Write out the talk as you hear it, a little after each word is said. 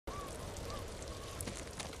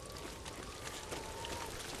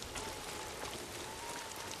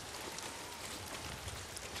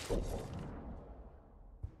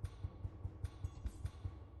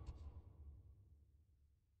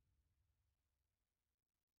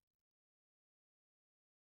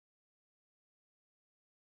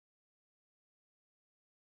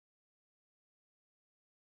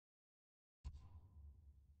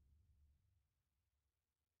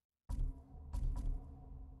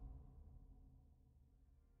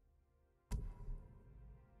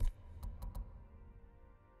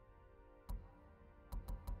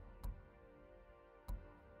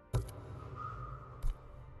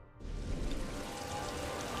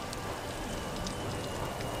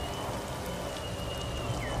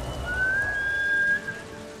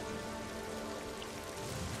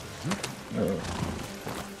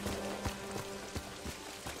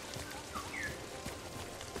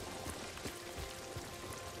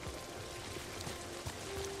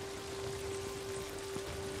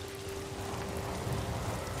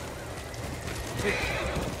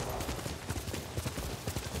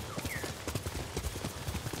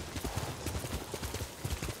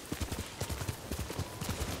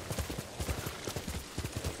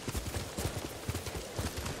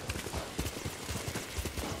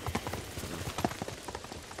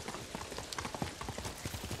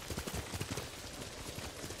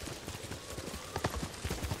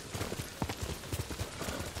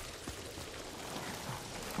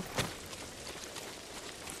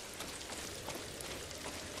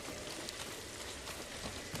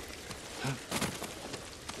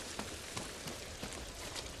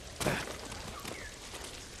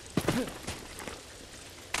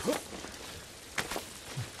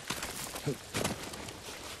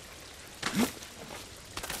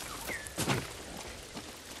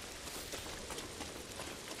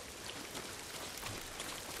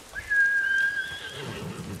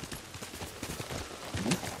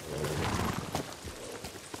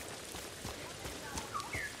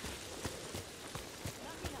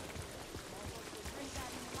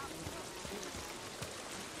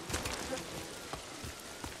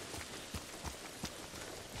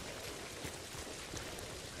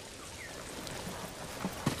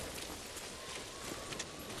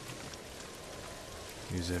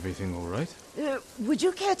Is everything all right? Would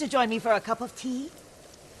you care to join me for a cup of tea?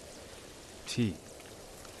 Tea.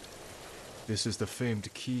 This is the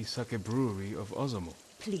famed Ki Sake Brewery of Ozumo.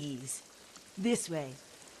 Please. This way.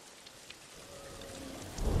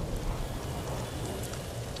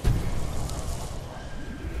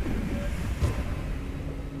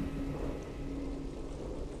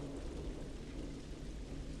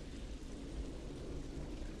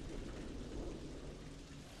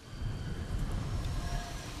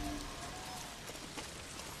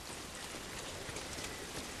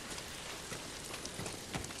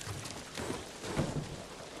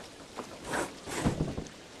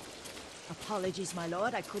 Apologies, my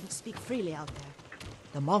lord. I couldn't speak freely out there.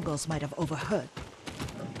 The Mongols might have overheard.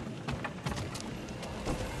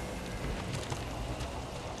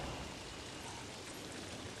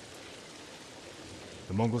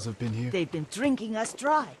 The Mongols have been here? They've been drinking us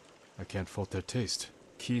dry. I can't fault their taste.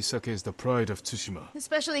 Ki Sake is the pride of Tsushima.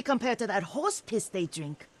 Especially compared to that horse piss they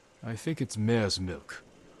drink. I think it's mare's milk.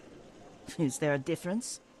 Is there a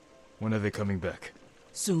difference? When are they coming back?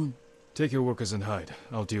 Soon. Take your workers and hide.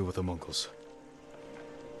 I'll deal with the Mongols.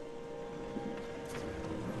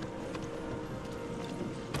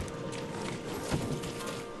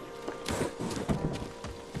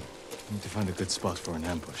 Need to find a good spot for an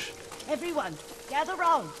ambush. Everyone, gather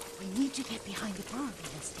round. We need to get behind the brewery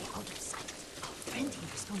and stay out of sight. Our friend here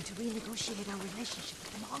is going to renegotiate our relationship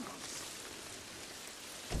with the Mongols.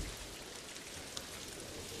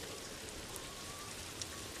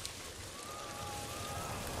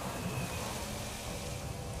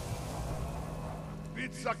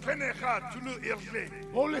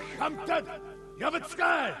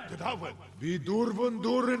 Vidurvun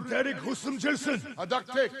durun terik husumcılsın.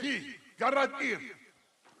 Adakte ki, garat ir.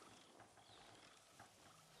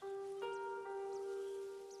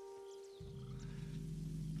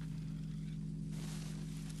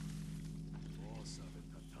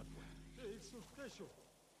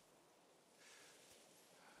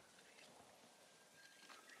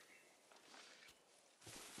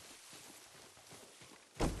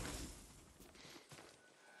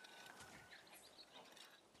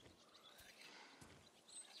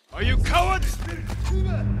 Are you cowards?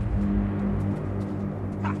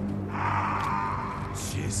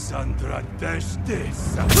 Sandra deshte.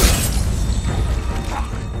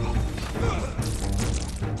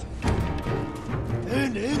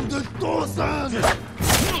 En the dosan.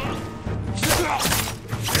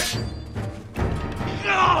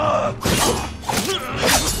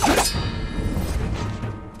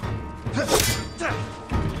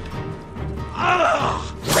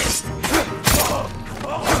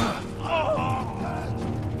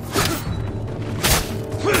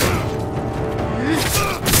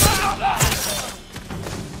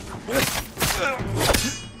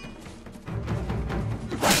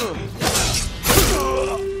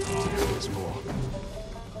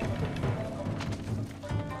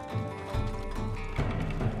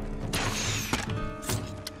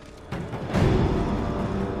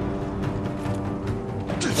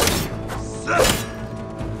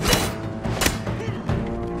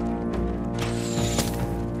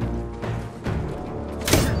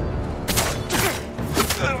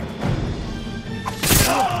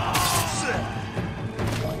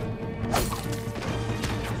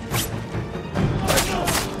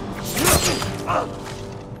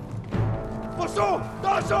 Dosu!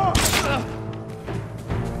 Dosu!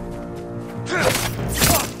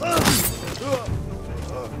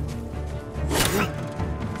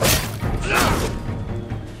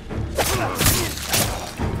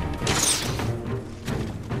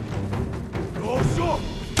 Dosu!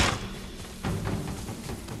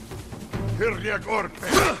 Hirja korpe!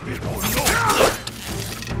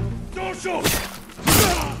 Dosu!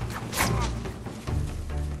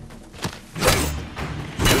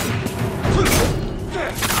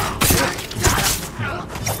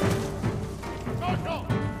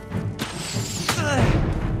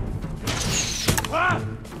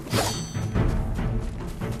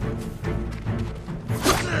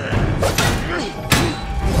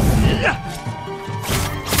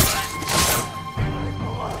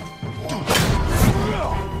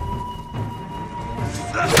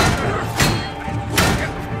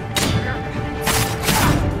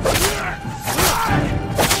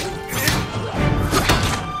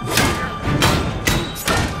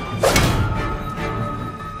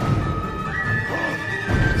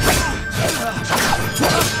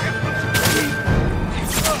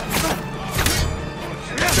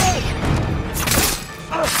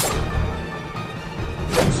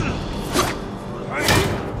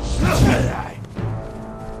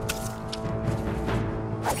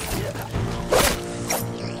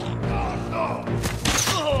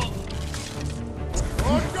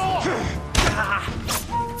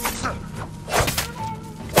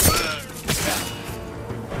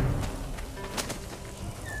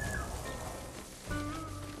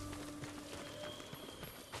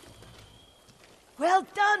 Well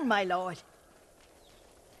done, my lord.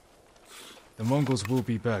 The Mongols will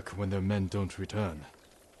be back when their men don't return.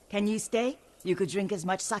 Can you stay? You could drink as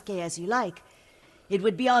much sake as you like. It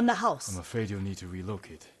would be on the house. I'm afraid you'll need to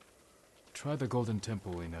relocate. Try the Golden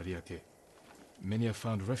Temple in Ariake. Many have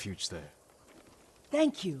found refuge there.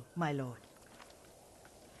 Thank you, my lord.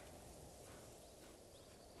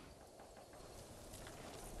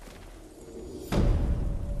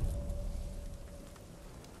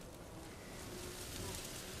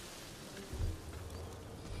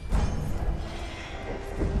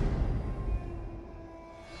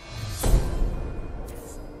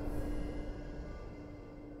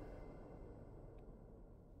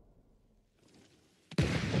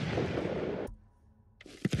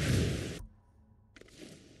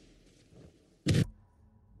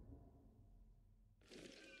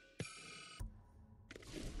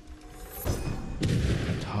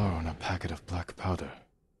 Tar on a packet of black powder.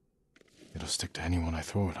 It'll stick to anyone I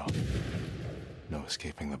throw it on. No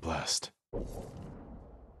escaping the blast.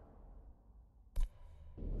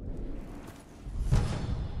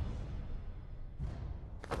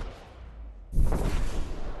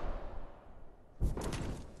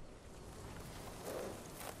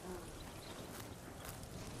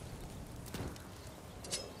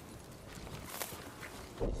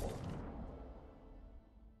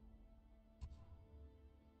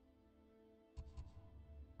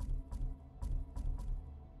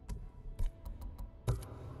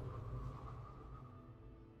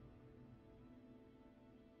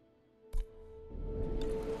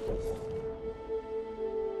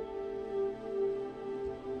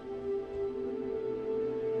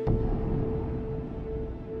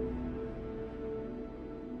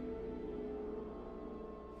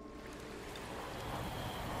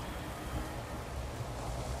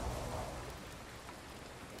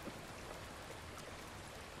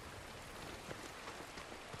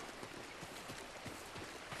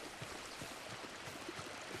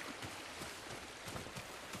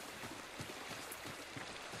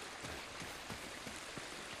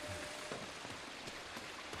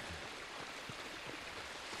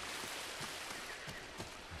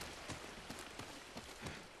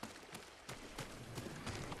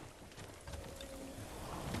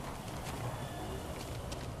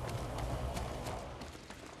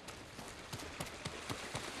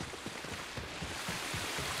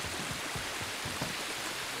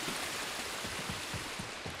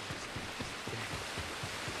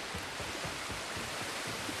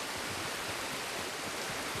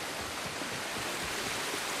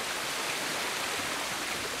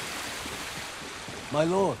 My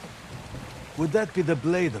lord, would that be the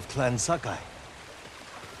blade of Clan Sakai?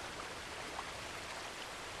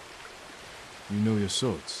 You know your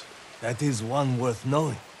swords. That is one worth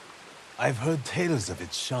knowing. I've heard tales of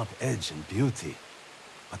its sharp edge and beauty,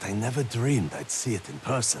 but I never dreamed I'd see it in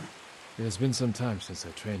person. It has been some time since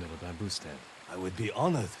I trained at a bamboo stand. I would be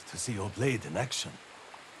honored to see your blade in action.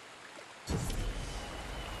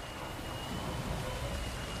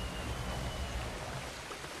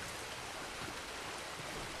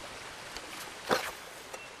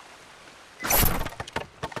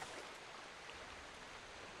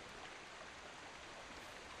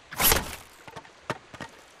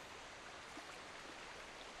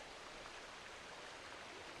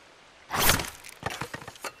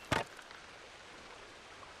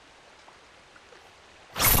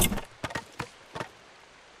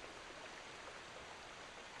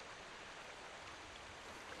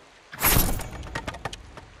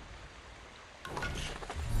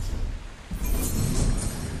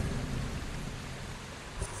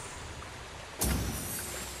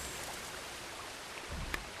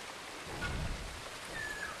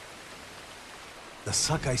 The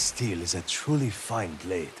Sakai steel is a truly fine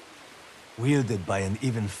blade, wielded by an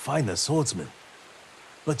even finer swordsman.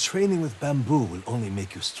 But training with bamboo will only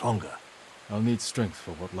make you stronger. I'll need strength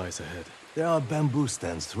for what lies ahead. There are bamboo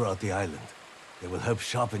stands throughout the island. They will help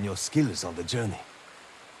sharpen your skills on the journey.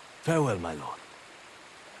 Farewell, my lord.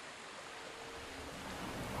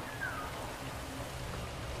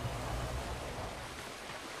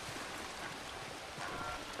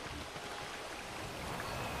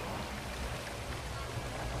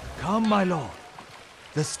 Come, my lord.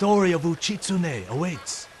 The story of Uchitsune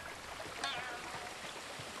awaits.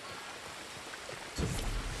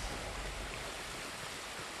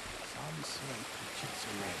 Some say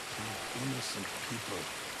Uchitsune killed innocent people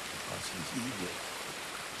because he's evil.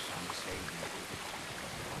 Some say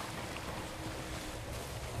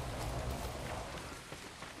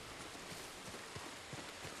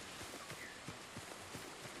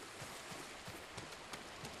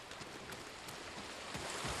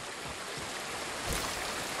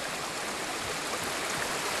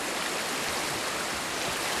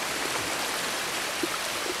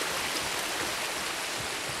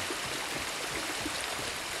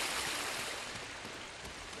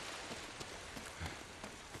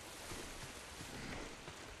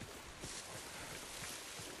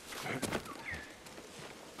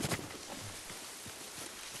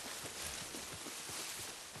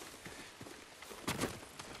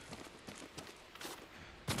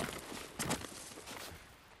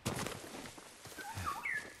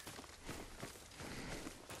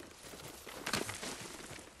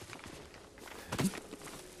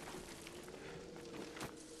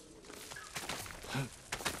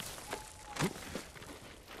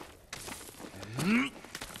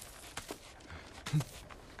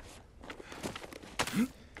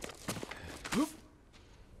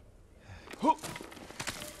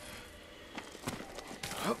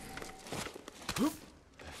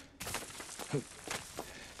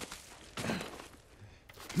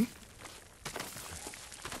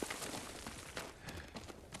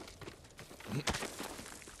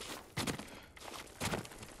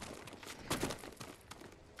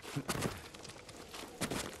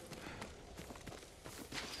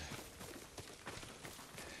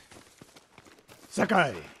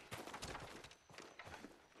Sakai!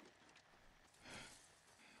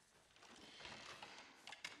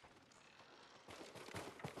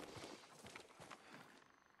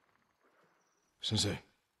 Sensei,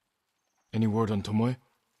 any word on Tomoe?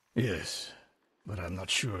 Yes, but I'm not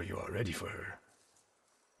sure you are ready for her.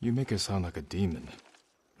 You make her sound like a demon.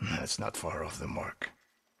 That's not far off the mark.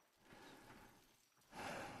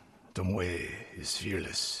 Tomoe is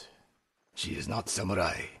fearless. She is not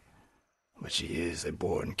samurai, but she is a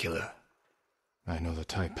born killer. I know the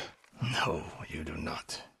type. No, you do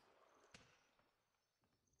not.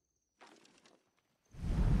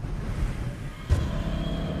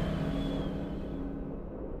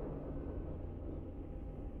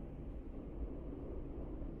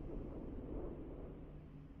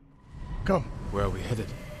 Come, Where are we headed?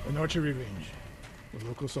 an archery range. The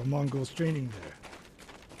locals saw Mongols training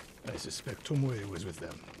there. I suspect Tomoe was with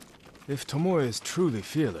them. If Tomoe is truly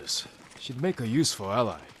fearless, she'd make a useful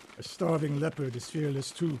ally. A starving leopard is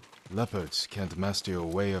fearless too. Leopards can't master your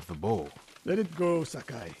way of the bow. Let it go,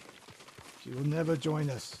 Sakai. She will never join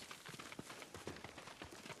us.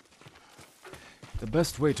 The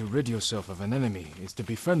best way to rid yourself of an enemy is to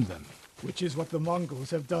befriend them. Which is what the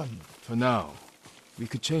Mongols have done. For now, we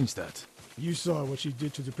could change that. You saw what she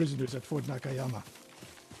did to the prisoners at Fort Nakayama.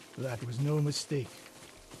 That was no mistake.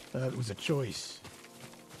 That was a choice.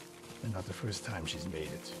 And not the first time she's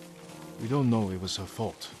made it. We don't know it was her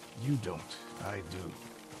fault. You don't. I do.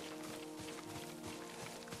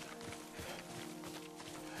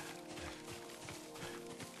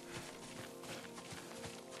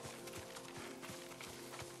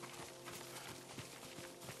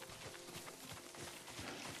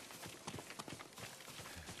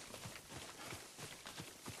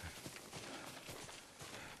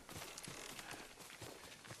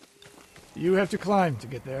 You have to climb to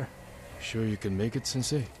get there. Sure you can make it,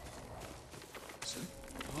 Sensei?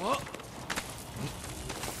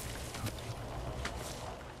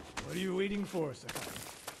 What are you waiting for, Sakai?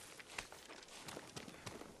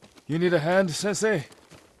 You need a hand, Sensei?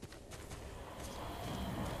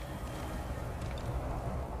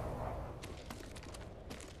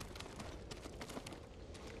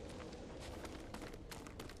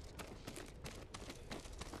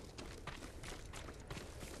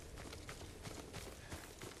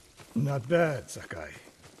 Not bad, Sakai.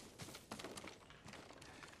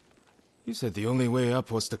 You said the only way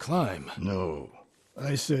up was to climb. No,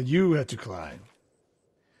 I said you had to climb.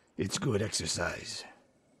 It's good exercise.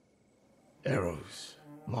 Arrows,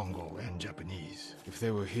 Mongol and Japanese. If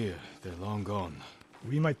they were here, they're long gone.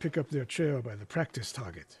 We might pick up their trail by the practice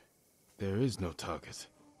target. There is no target.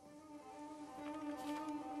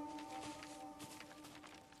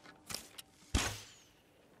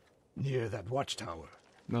 Near that watchtower.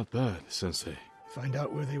 Not bad, Sensei. Find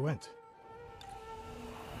out where they went.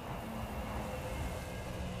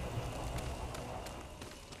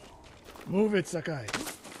 Move it, Sakai.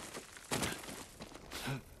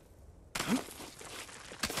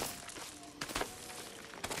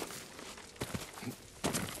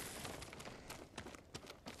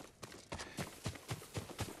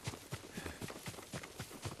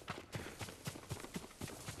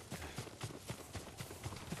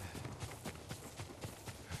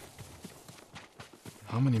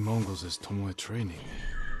 How many Mongols is Tomoe training?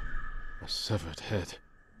 A severed head.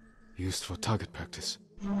 Used for target practice.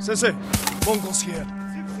 Sensei, Mongols here.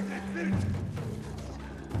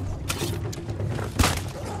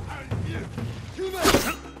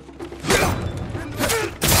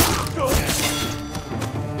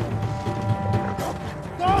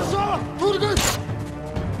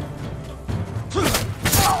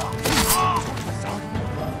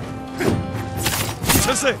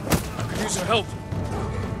 Sensei, I could use your help.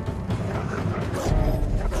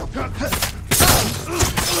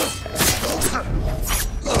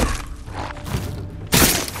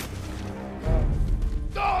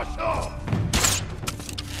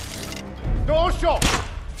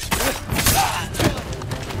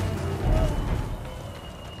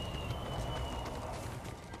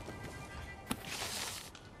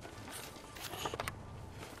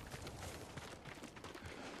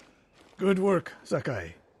 Good work,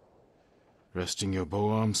 Sakai. Resting your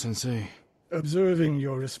bow arm, Sensei? Observing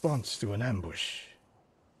your response to an ambush.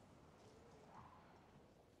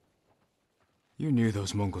 You knew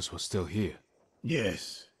those Mongols were still here.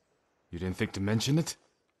 Yes. You didn't think to mention it?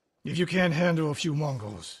 If you can't handle a few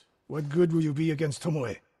Mongols, what good will you be against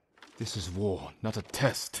Tomoe? This is war, not a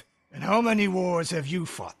test. And how many wars have you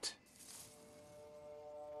fought?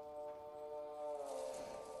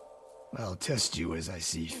 I'll test you as I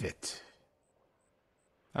see fit.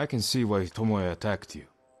 I can see why Tomoe attacked you.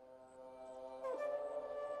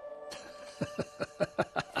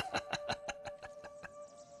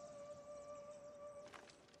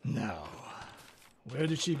 Now, where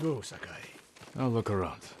did she go, Sakai? I'll look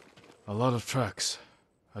around. A lot of tracks.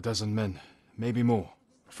 A dozen men, maybe more.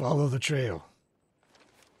 Follow the trail.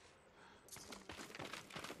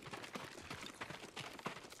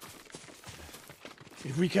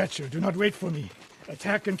 If we catch her, do not wait for me.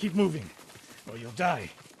 Attack and keep moving, or you'll die.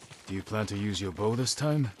 Do you plan to use your bow this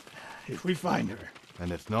time? If we find her. And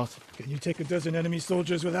if not? Can you take a dozen enemy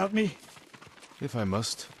soldiers without me? If I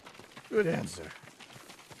must. Good answer.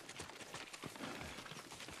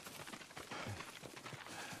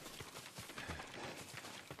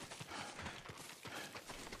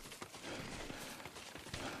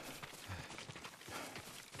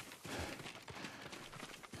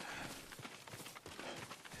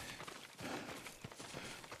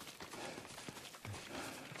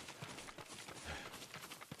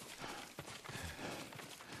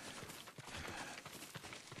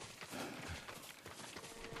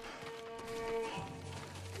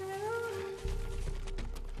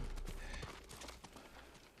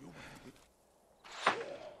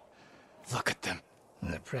 Look at them.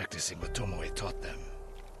 They're practicing what Tomoe taught them.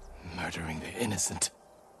 Murdering the innocent.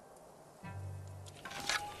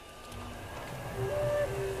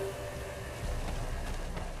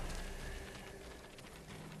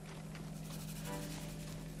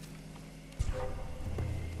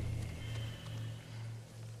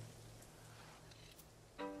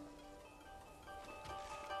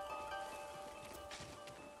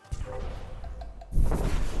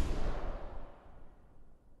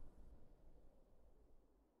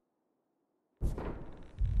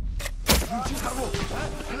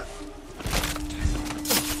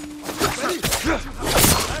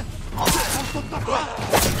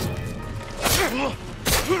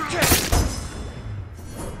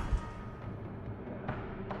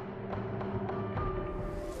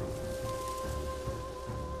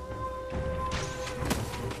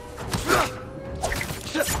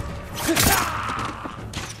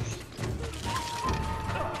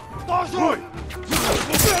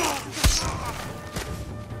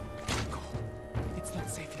 It's not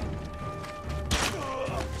safe yet.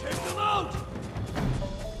 Take them out!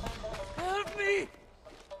 Help me!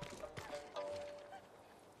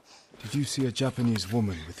 Did you see a Japanese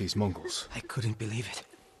woman with these Mongols? I couldn't believe it.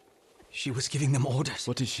 She was giving them orders.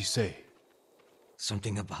 What did she say?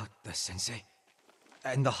 Something about the sensei.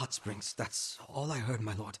 And the hot springs, that's all I heard,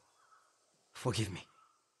 my lord. Forgive me.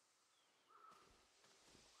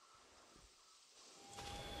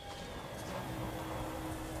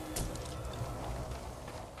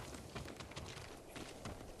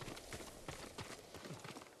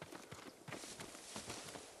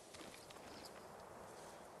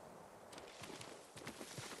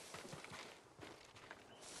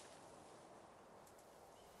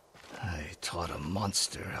 I taught a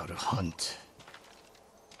monster how to hunt.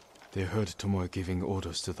 They heard Tomoe giving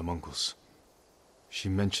orders to the Mongols. She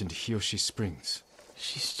mentioned Hiyoshi Springs.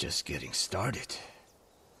 She's just getting started.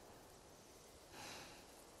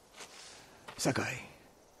 Sakai,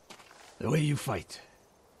 the way you fight,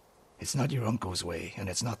 it's not your uncle's way, and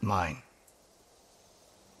it's not mine.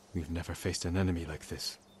 We've never faced an enemy like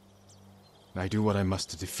this. I do what I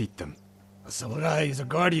must to defeat them. A samurai is a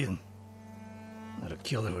guardian, not a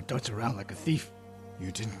killer who darts around like a thief.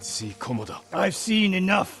 You didn't see Komoda. I've seen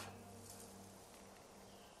enough.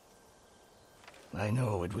 I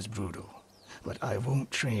know it was brutal, but I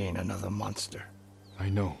won't train another monster. I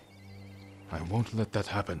know. I won't let that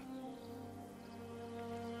happen.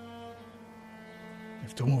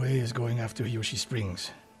 If Tomoe is going after Hiyoshi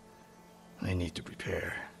Springs, I need to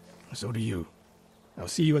prepare. So do you. I'll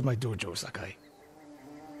see you at my dojo, Sakai.